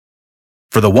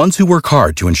For the ones who work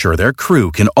hard to ensure their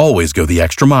crew can always go the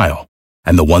extra mile,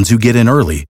 and the ones who get in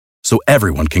early so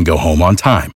everyone can go home on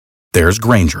time, there's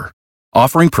Grainger,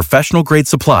 offering professional-grade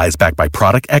supplies backed by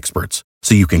product experts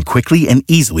so you can quickly and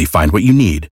easily find what you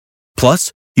need.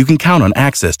 Plus, you can count on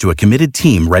access to a committed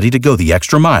team ready to go the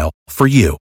extra mile for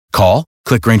you. Call,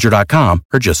 click Grainger.com,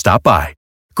 or just stop by.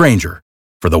 Grainger,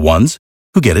 for the ones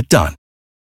who get it done.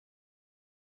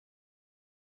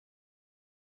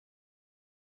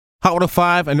 Hot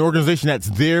 105, an organization that's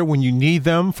there when you need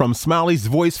them. From Smiley's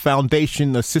Voice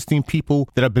Foundation, assisting people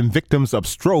that have been victims of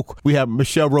stroke. We have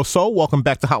Michelle Rousseau. Welcome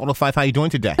back to Hot 105. How are you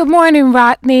doing today? Good morning,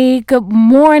 Rodney. Good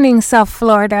morning, South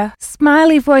Florida.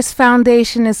 Smiley Voice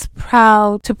Foundation is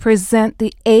proud to present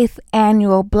the 8th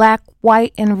annual Black,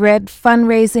 White, and Red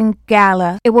fundraising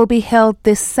gala. It will be held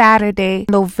this Saturday,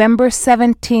 November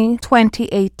 17,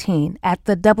 2018, at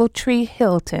the Doubletree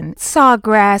Hilton,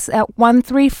 Sawgrass at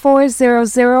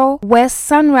 13400 West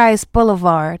Sunrise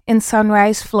Boulevard in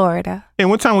Sunrise, Florida. And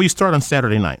what time will you start on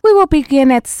Saturday night? We will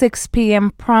begin at 6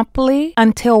 p.m. promptly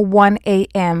until 1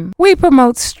 a.m. We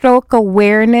promote stroke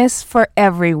awareness for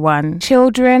everyone,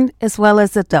 children as well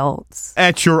as adults.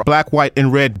 At your Black, White,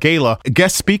 and Red Gala,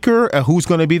 guest speaker, who's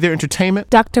going to be there, entertainment?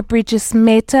 Dr. Bridges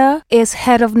Mehta is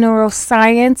head of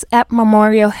neuroscience at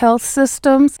Memorial Health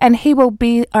Systems, and he will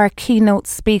be our keynote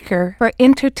speaker. For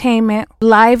entertainment,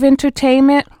 live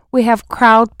entertainment, we have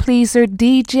crowd pleaser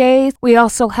DJs. We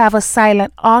also have a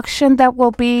silent auction that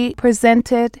will be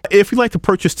presented. If you'd like to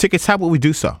purchase tickets, how will we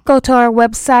do so? Go to our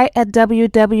website at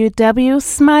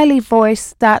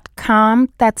www.smileyvoice.com.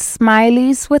 That's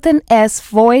Smiley's with an S,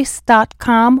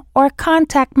 voice.com, or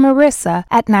contact Marissa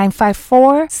at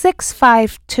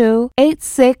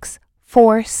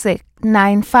 954-652-8646.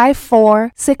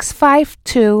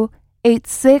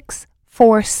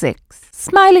 954-652-8646.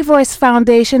 Smiley Voice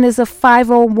Foundation is a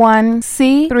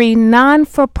 501c3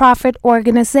 non-for-profit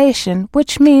organization,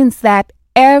 which means that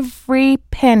every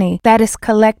penny that is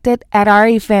collected at our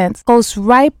events goes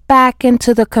right back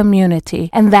into the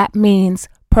community, and that means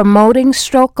promoting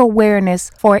stroke awareness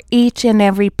for each and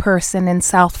every person in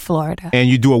South Florida. And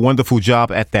you do a wonderful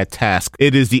job at that task.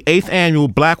 It is the 8th annual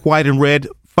Black, White, and Red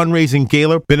fundraising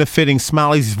gala benefiting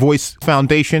Smiley's Voice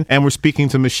Foundation, and we're speaking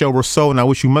to Michelle Rousseau, and I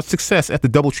wish you much success at the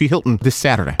Doubletree Hilton this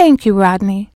Saturday. Thank you,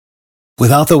 Rodney.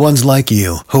 Without the ones like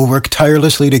you who work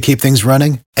tirelessly to keep things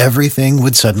running, everything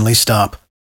would suddenly stop.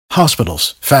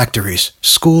 Hospitals, factories,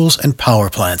 schools, and power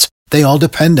plants, they all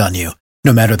depend on you.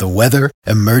 No matter the weather,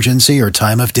 emergency, or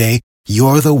time of day,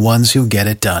 you're the ones who get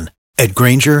it done. At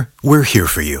Grainger, we're here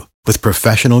for you with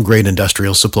professional-grade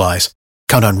industrial supplies.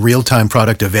 Count on real-time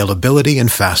product availability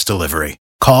and fast delivery.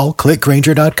 Call, click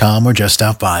Grainger.com, or just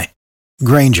stop by.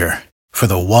 Grainger, for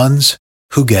the ones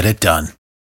who get it done.